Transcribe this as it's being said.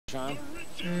Huh?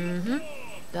 Mm-hmm.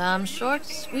 Damn short,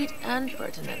 sweet, and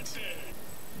pertinent.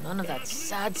 None of that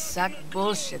sad sack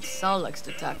bullshit Saul likes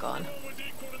to tack on.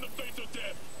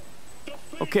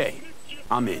 Okay,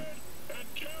 I'm in.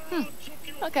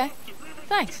 Okay.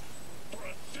 Thanks.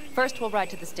 First, we'll ride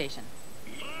to the station.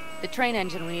 The train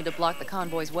engine we need to block the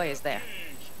convoy's way is there.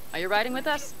 Are you riding with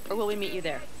us, or will we meet you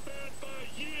there?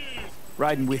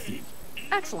 Riding with you.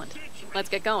 Excellent. Let's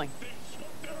get going.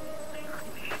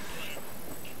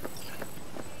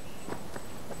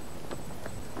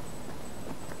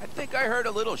 I think I heard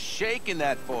a little shake in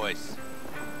that voice.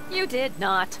 You did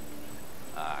not.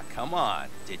 Ah, come on.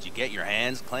 Did you get your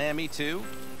hands clammy, too?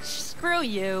 Screw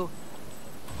you.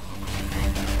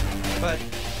 But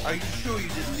are you sure you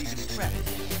didn't leave it cracked?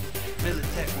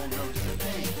 Militech won't notice a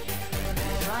thing.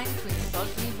 Trying to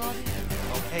insult me, Bobby?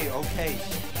 Okay.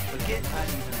 Forget I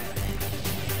even asked.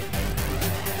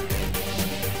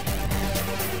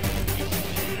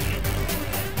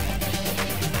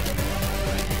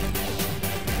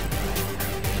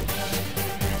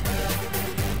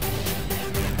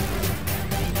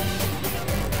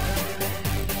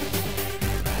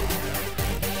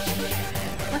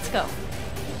 Let's go.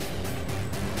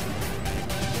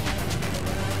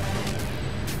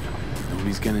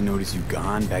 Nobody's gonna notice you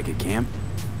gone back at camp?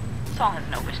 Saul has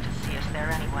no wish to see us there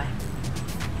anyway.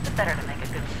 It's better to make a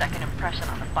good second impression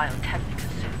on the Biotechnica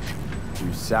suits.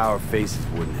 Your sour faces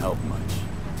wouldn't help much.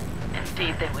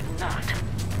 Indeed, they would not.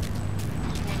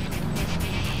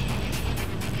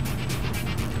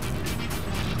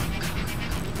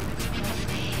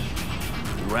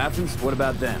 Raffins, what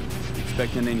about them?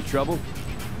 Expecting any trouble?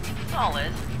 Saul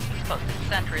is. He's posted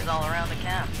sentries all around the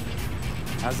camp.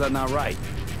 How's that not right?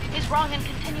 He's wrong in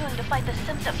continuing to fight the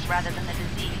symptoms rather than the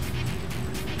disease.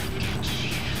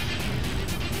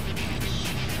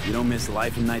 You don't miss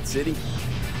life in Night City?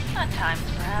 At times,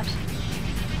 perhaps.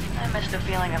 I miss the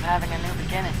feeling of having a new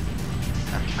beginning.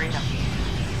 Of freedom.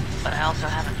 But I also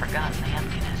haven't forgotten the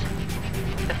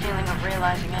emptiness. The feeling of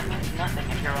realizing it means nothing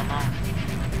if you're alone.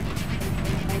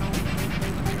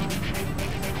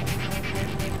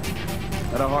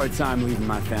 Had a hard time leaving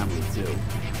my family, too.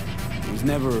 I was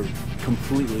never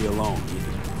completely alone,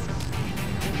 either.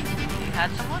 You had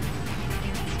someone?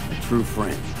 A true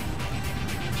friend.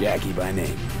 Jackie by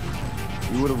name.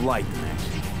 You would have liked him,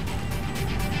 actually.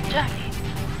 Jackie.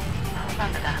 I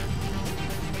remember that.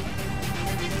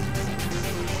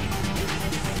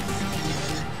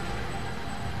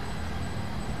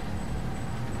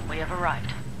 We have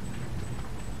arrived.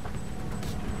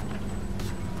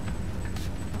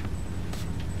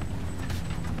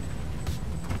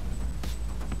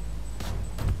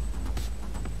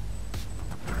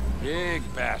 Big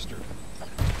bastard.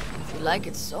 If you like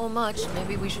it so much,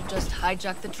 maybe we should just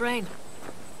hijack the train.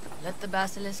 Let the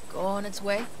basilisk go on its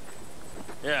way.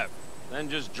 Yeah, then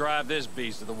just drive this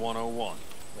beast to the 101.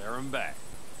 There and back.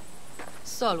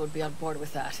 Saul would be on board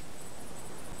with that.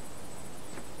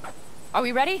 Are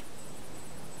we ready?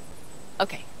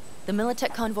 Okay. The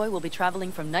Militech convoy will be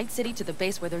traveling from Night City to the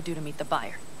base where they're due to meet the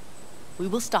buyer. We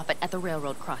will stop it at the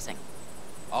railroad crossing.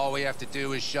 All we have to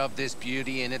do is shove this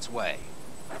beauty in its way.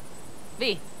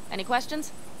 V, any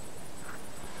questions?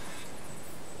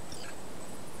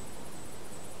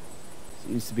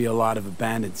 Seems to be a lot of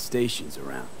abandoned stations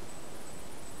around.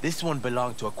 This one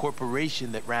belonged to a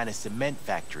corporation that ran a cement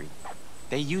factory.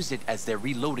 They used it as their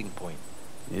reloading point.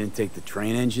 They didn't take the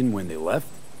train engine when they left?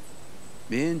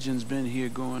 The engine's been here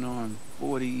going on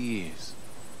 40 years.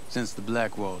 Since the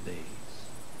Blackwall days.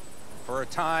 For a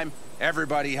time,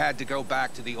 everybody had to go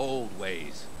back to the old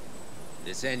ways.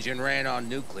 This engine ran on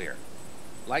nuclear.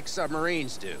 Like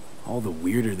submarines do. All the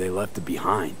weirder they left it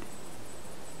behind.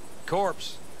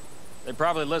 Corpse. They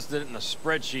probably listed it in a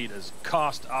spreadsheet as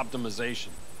cost optimization.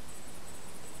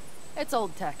 It's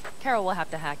old tech. Carol will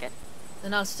have to hack it.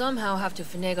 Then I'll somehow have to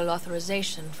finagle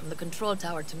authorization from the control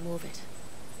tower to move it.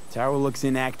 Tower looks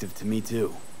inactive to me,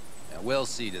 too. Now, we'll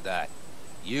see to that.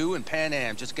 You and Pan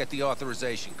Am just get the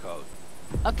authorization code.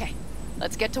 Okay,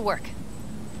 let's get to work.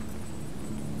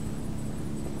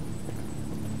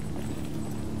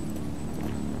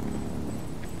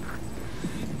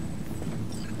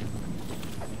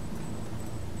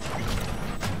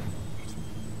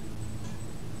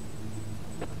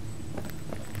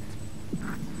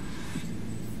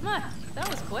 That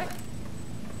was quick.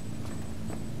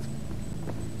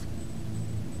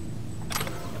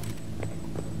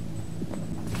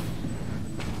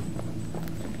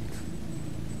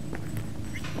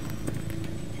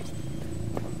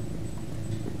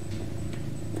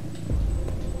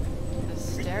 The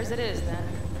stairs it is, then.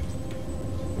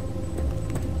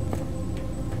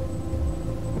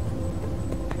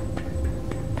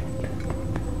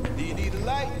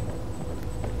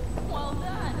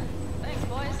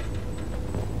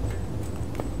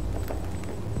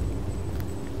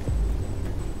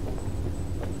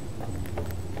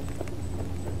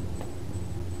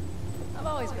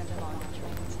 always been drawn to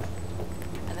trains.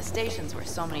 And the stations where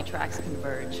so many tracks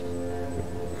converge.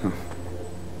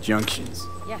 Junctions.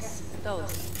 Yes,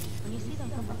 those. When you see them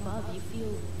from above, you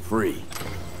feel... Free.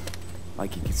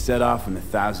 Like you could set off on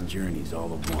 1,000 journeys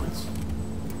all at once.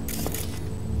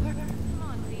 Come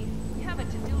on, V. We have a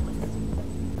to-do list.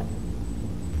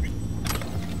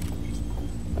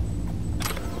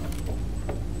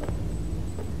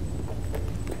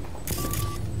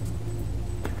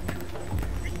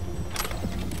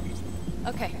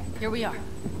 Okay, here we are.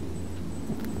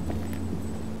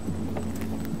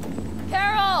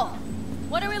 Carol!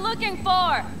 What are we looking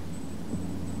for?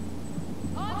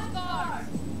 Cards!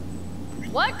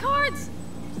 What cards?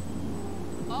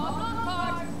 Oblong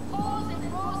cards, holes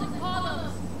in rows and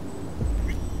columns.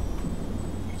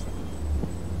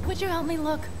 Would you help me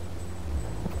look?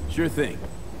 Sure thing.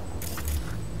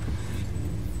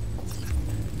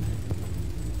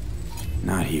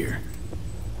 Not here.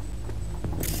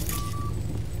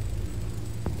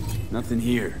 Nothing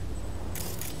here.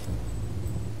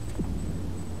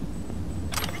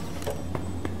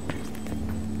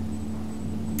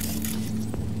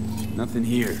 Nothing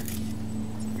here.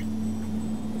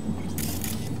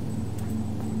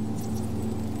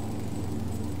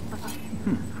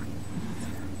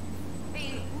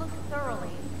 Hey, look thoroughly,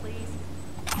 please.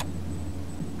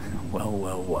 Well,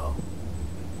 well, well.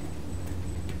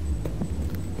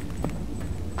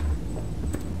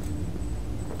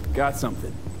 Got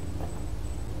something.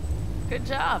 Good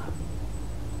job.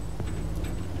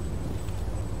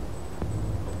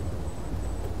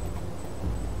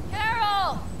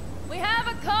 Carol! We have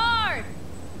a card!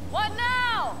 What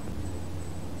now?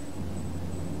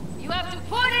 You have to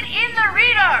put it in the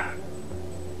reader!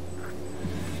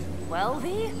 Well,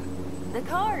 V, the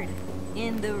card.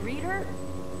 In the reader?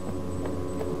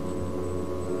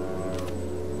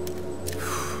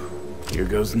 Here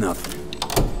goes nothing.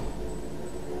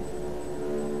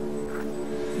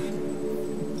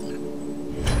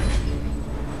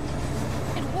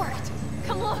 It worked!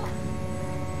 Come look!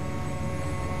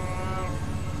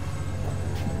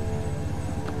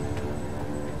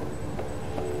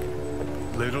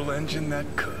 Little engine that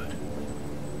could.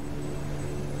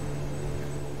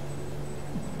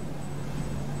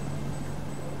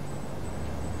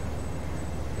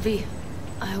 V,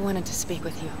 I wanted to speak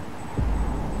with you.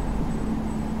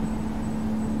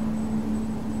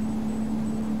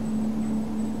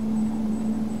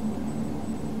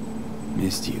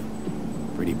 Missed you.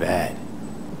 Pretty bad.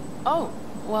 Oh,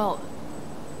 well,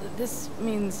 this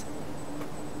means...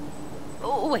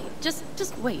 Oh, wait, just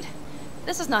wait.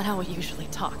 This is not how we usually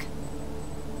talk.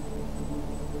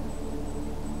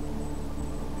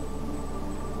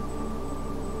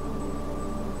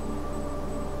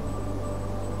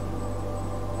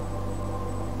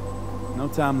 No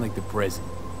time like the present.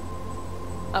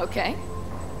 Okay,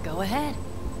 go ahead.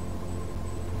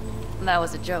 That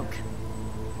was a joke.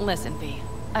 Listen, V,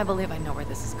 I believe I know where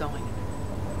this is going.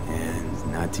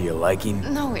 And not to your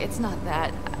liking? No, it's not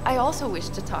that. I also wish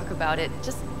to talk about it,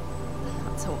 just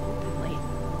not so openly.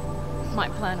 My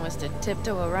plan was to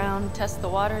tiptoe around, test the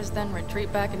waters, then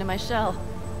retreat back into my shell.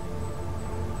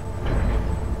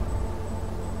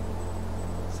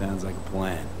 Sounds like a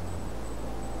plan.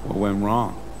 What went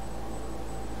wrong?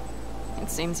 It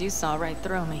seems you saw right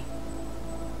through me.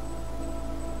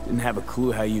 Didn't have a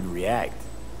clue how you'd react.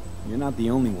 You're not the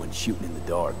only one shooting in the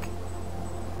dark.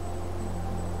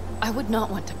 I would not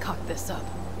want to cock this up.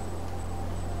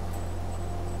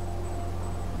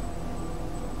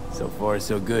 So far,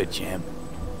 so good, champ.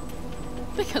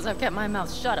 Because I've kept my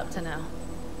mouth shut up to now.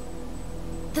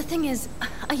 The thing is,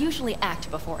 I usually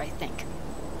act before I think.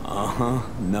 Uh-huh,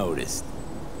 noticed.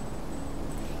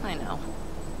 I know.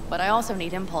 But I also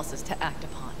need impulses to act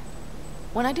upon.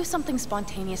 When I do something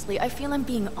spontaneously, I feel I'm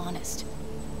being honest.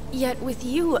 Yet with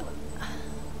you,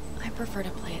 I prefer to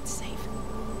play it safe.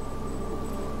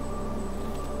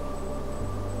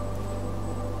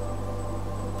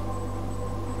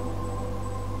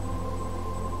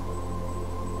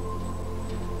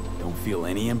 Don't feel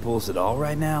any impulse at all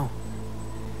right now?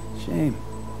 Shame.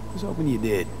 I was hoping you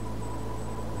did.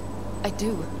 I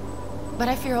do. But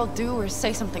I fear I'll do or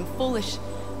say something foolish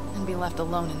and be left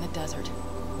alone in the desert.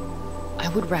 I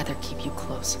would rather keep you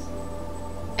close.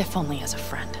 If only as a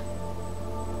friend.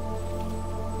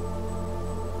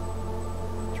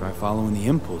 Try following the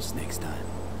impulse next time.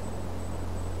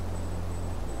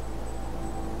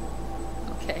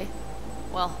 Okay.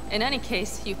 Well, in any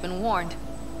case, you've been warned.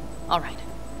 All right.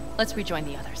 Let's rejoin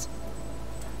the others.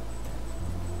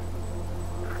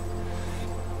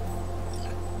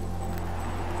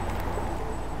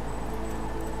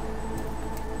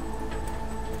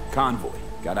 Convoy.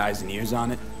 Got eyes and ears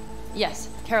on it? Yes,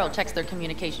 Carol checks their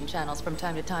communication channels from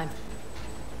time to time.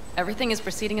 Everything is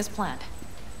proceeding as planned.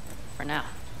 For now.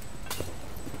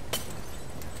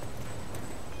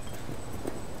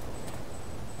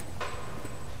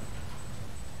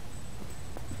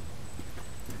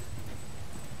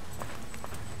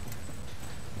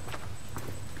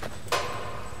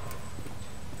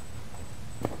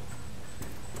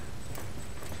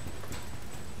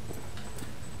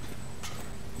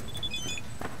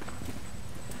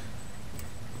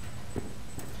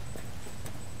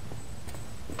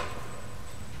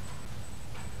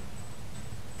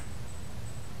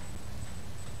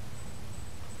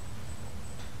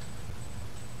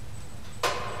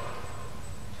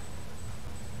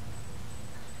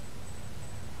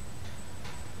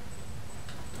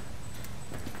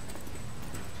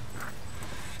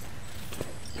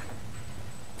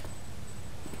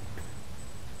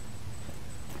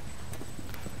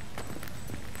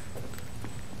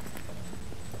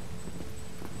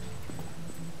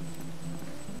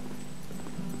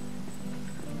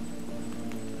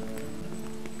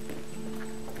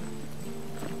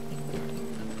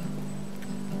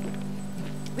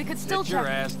 We could still Sit your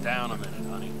check. ass down a minute,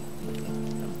 honey.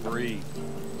 And breathe.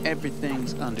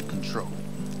 Everything's under control.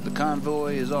 The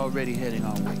convoy is already heading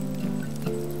our way.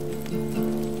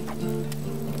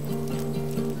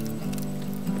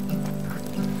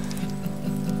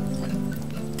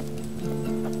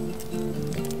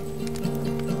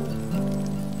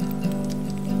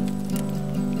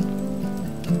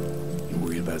 You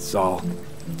worried about Saul?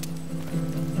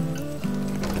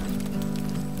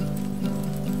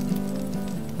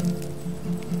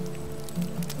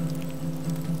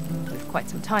 We've quite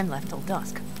some time left till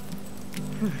dusk.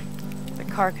 The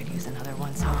car could use another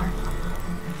once-over.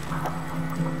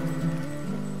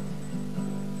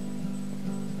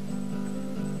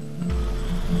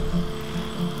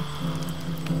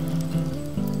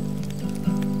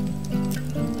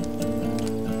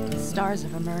 The stars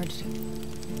have emerged.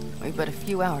 We've but a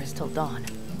few hours till dawn.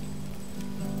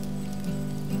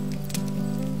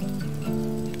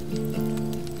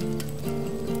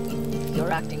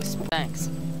 You're acting thanks.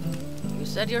 You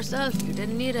said yourself you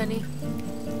didn't need any.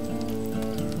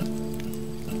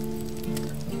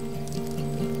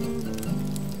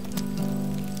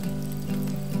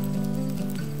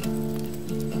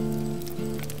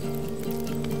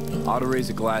 Ought to raise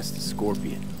a glass to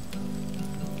Scorpion.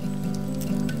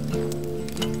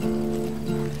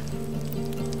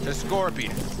 To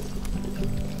Scorpion.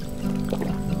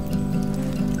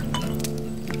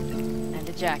 And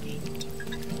to Jackie.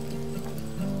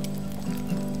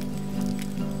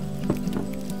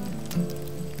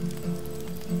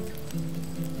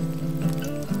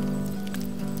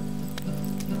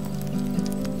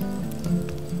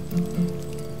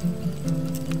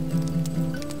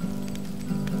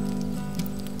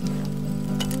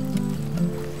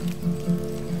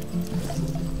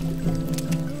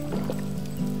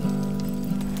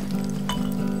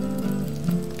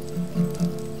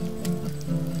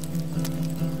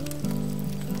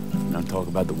 Don't talk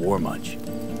about the war much.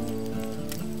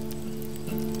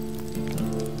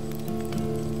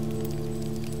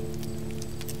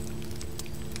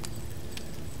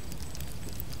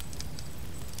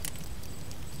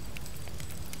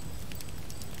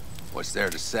 What's there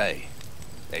to say?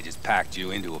 They just packed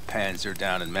you into a panzer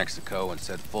down in Mexico and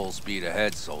said full speed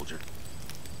ahead, soldier.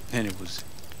 Then it was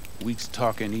weeks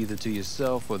talking either to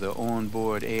yourself or the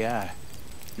onboard AI.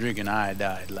 Drinking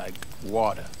iodide like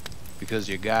water because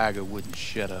your Geiger wouldn't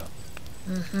shut up.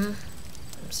 I'm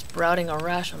sprouting a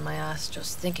rash on my ass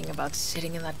just thinking about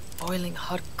sitting in that boiling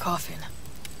hot coffin.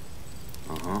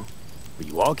 Uh-huh. But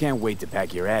you all can't wait to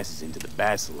pack your asses into the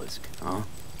Basilisk, huh?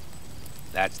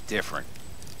 That's different.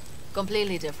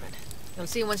 Completely different. You'll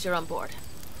see once you're on board.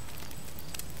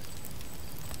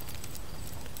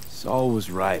 Saul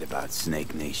was right about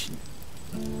Snake Nation.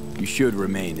 You should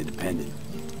remain independent.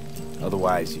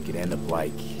 Otherwise, you could end up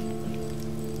like...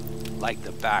 Like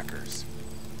the backers.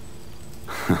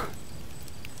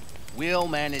 We'll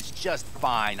manage just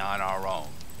fine on our own.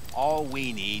 All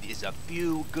we need is a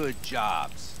few good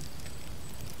jobs.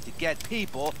 To get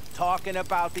people talking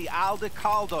about the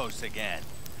Aldecaldos again.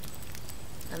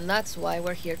 And that's why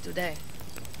we're here today.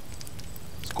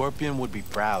 Scorpion would be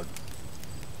proud.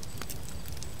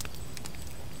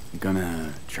 I'm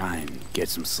gonna try and get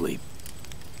some sleep.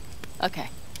 Okay,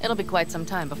 it'll be quite some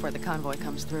time before the convoy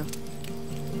comes through.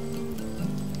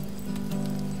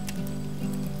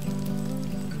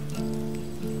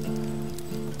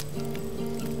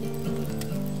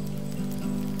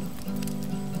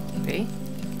 V?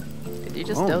 Did you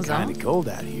just doze off? Kinda cold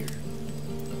out here.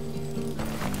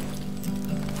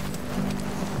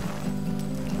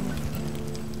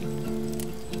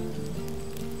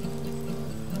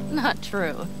 Not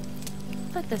true.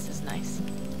 But this is nice.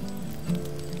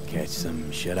 Catch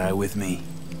some shut-eye with me?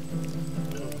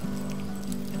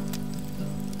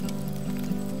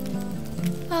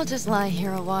 I'll just lie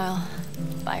here a while,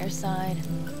 by your side,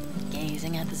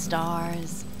 gazing at the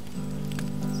stars.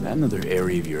 Is that another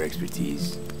area of your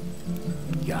expertise?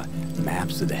 You got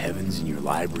maps of the heavens in your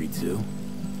library, too?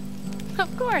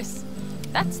 Of course.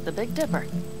 That's the Big Dipper.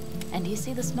 And you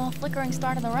see the small flickering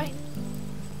star to the right?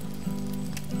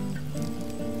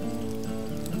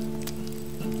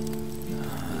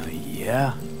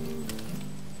 Yeah.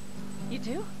 You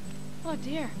do? Oh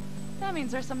dear. That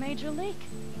means there's a major leak.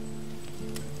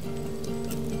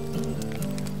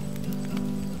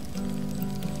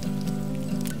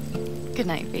 Good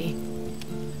night, V.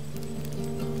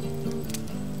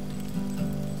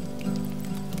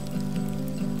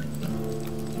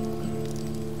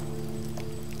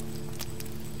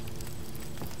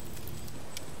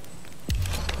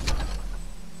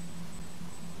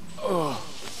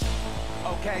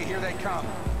 Okay, here they come.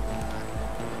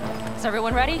 Is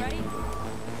everyone ready?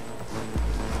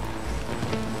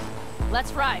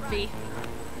 Let's ride, V.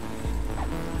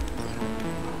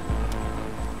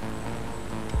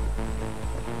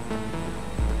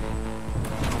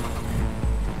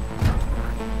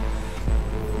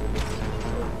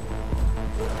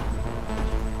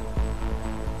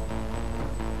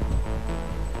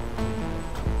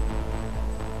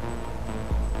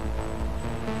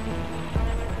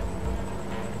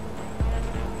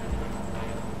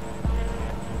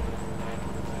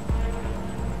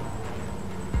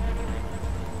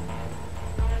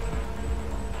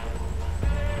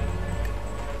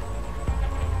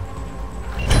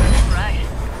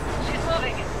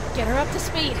 Get her up to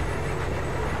speed.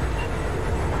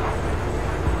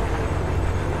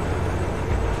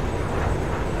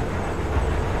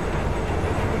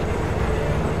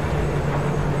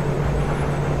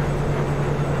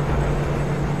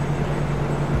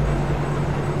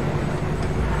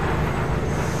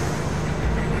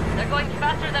 They're going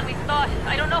faster than we thought.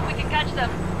 I don't know if we can catch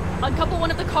them. Uncouple one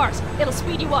of the cars. It'll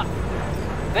speed you up.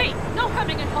 V, no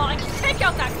hemming and hawing. Take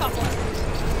out that coupler.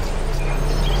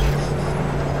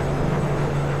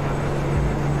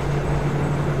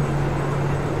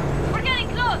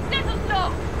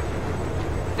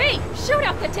 Shoot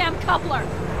out the damn coupler!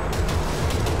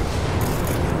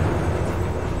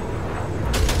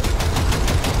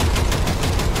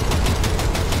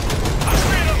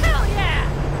 Hell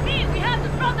yeah! Me, we have to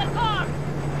throw the car!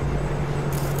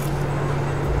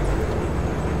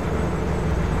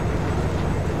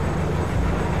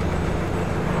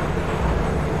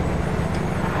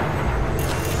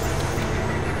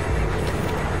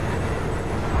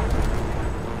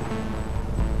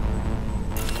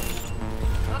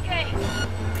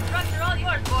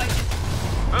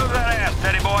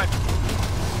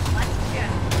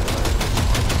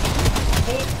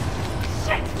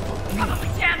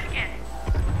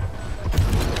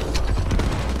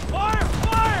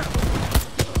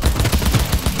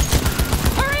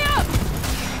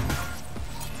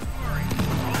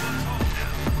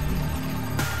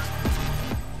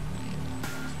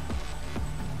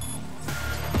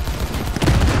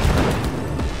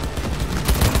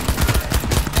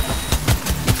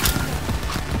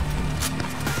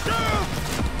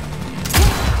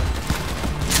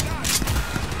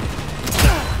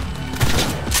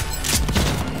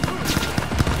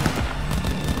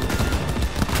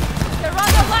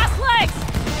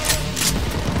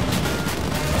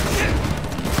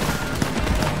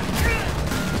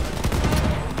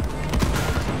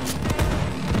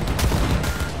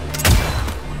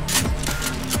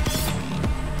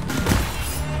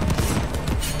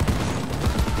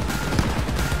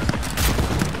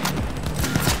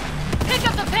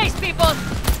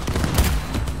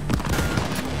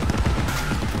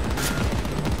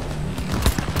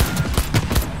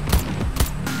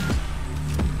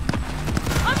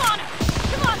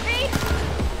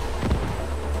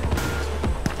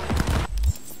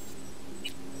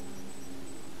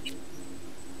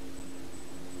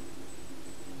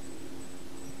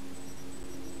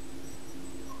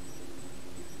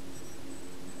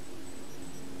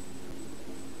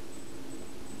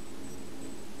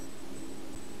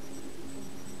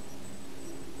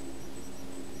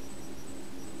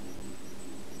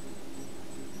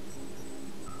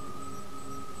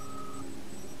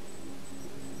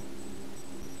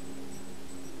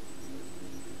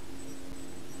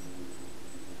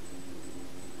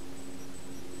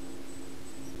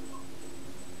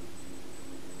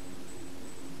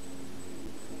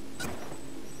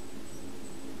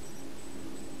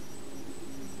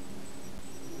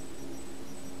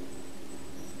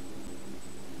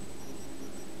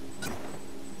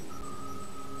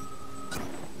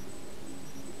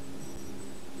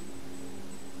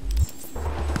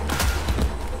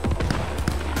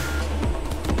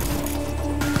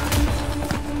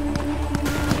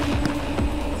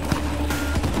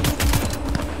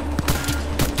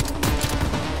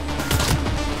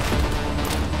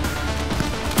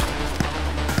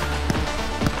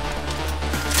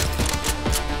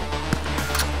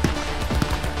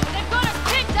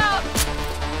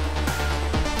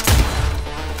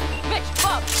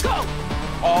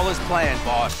 plan,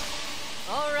 boss.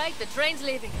 All right, the train's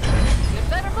leaving. You'd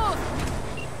better move.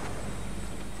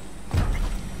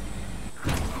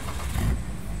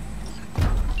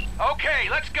 Okay,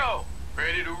 let's go.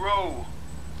 Ready to roll.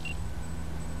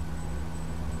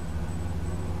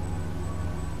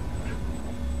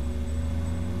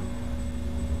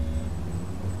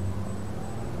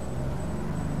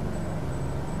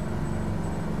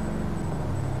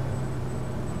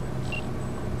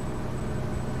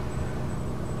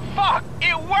 Fuck!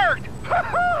 It worked!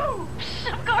 Woohoo!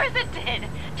 Of course it did.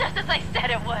 Just as I said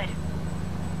it would.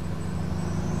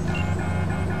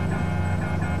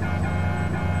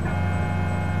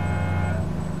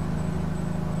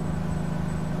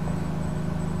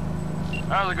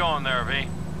 How's it going there, V?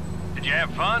 Did you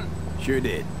have fun? Sure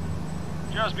did.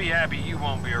 Just be happy you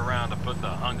won't be around to put the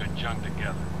hunk of junk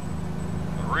together.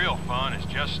 The real fun is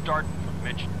just starting for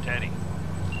Mitch and Teddy.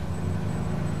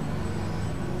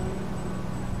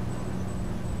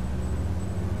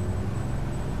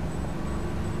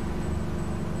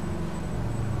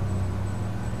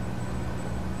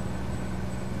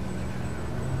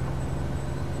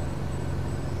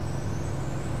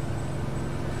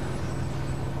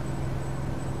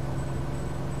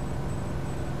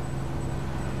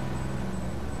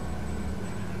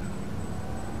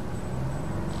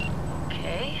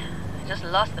 Just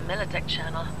lost the Militech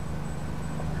channel.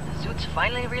 The suits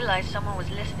finally realized someone was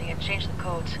listening and changed the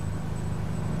codes.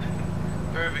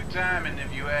 Perfect timing,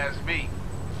 if you ask me.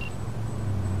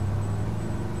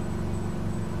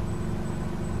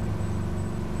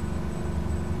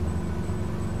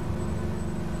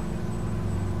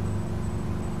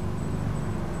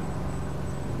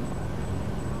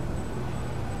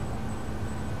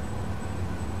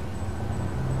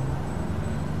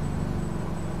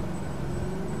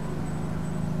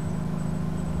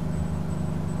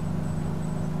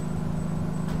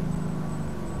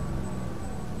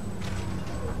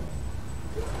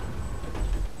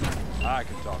 I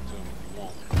can talk to him if you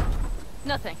want.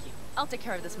 No, thank you. I'll take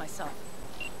care of this myself.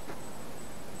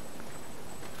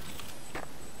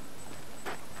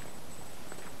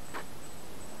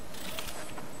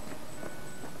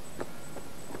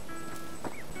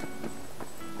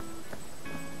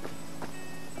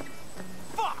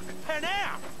 Fuck!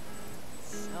 Panam!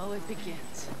 So it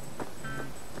begins.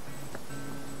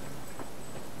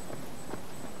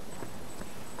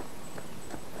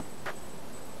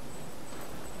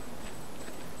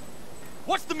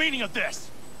 What's the meaning of this?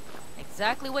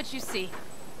 Exactly what you see.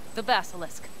 The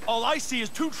basilisk. All I see is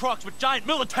 2 trucks with giant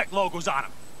Militech logos on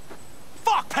them.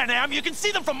 Fuck, Panam! You can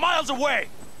see them from miles away!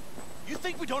 You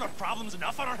think we don't have problems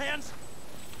enough on our hands?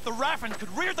 The Raffens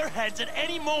could rear their heads at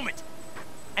any moment.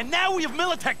 And now we have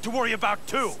Militech to worry about,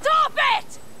 too! Stop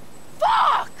it!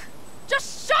 Fuck!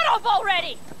 Just shut up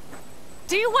already!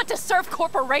 Do you want to serve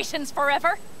corporations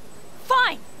forever?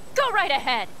 Fine! Go right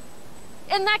ahead!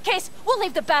 In that case, we'll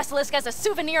leave the basilisk as a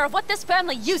souvenir of what this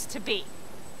family used to be.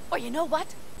 Or you know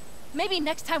what? Maybe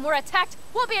next time we're attacked,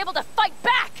 we'll be able to fight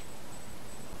back!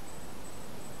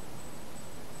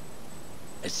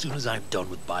 As soon as I'm done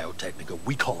with Biotechnica,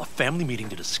 we call a family meeting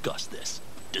to discuss this.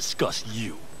 Discuss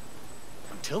you.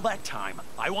 Until that time,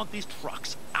 I want these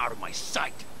trucks out of my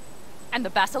sight. And the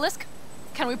basilisk?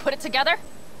 Can we put it together?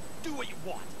 Do what you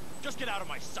want. Just get out of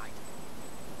my sight.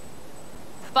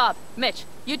 Bob, Mitch,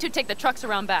 you two take the trucks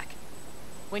around back.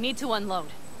 We need to unload.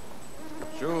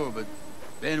 Sure, but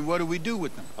then what do we do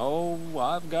with them? Oh,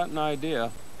 I've got an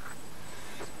idea.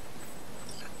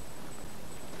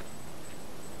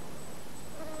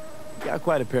 You got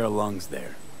quite a pair of lungs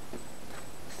there.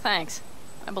 Thanks.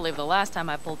 I believe the last time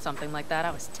I pulled something like that,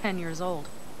 I was 10 years old.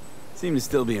 Seem to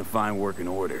still be in fine working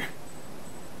order.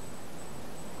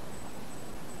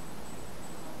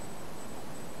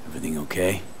 Everything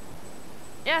okay?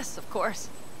 Yes, of course.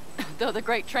 Though the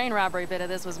great train robbery bit of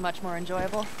this was much more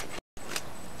enjoyable.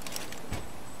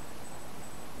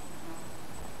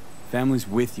 Family's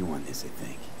with you on this, I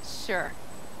think. Sure.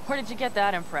 Where did you get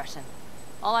that impression?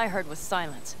 All I heard was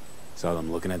silence. Saw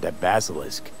them looking at that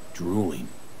basilisk, drooling.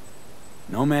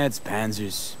 Nomads,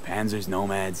 panzers, panzers,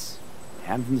 nomads.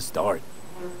 Had 'em from the start.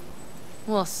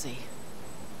 We'll see.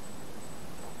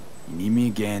 You need me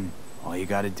again, all you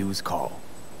gotta do is call.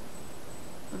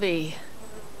 V.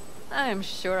 I'm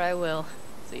sure I will.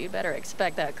 So you better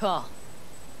expect that call.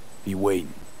 Be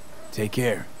waiting. Take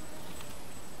care.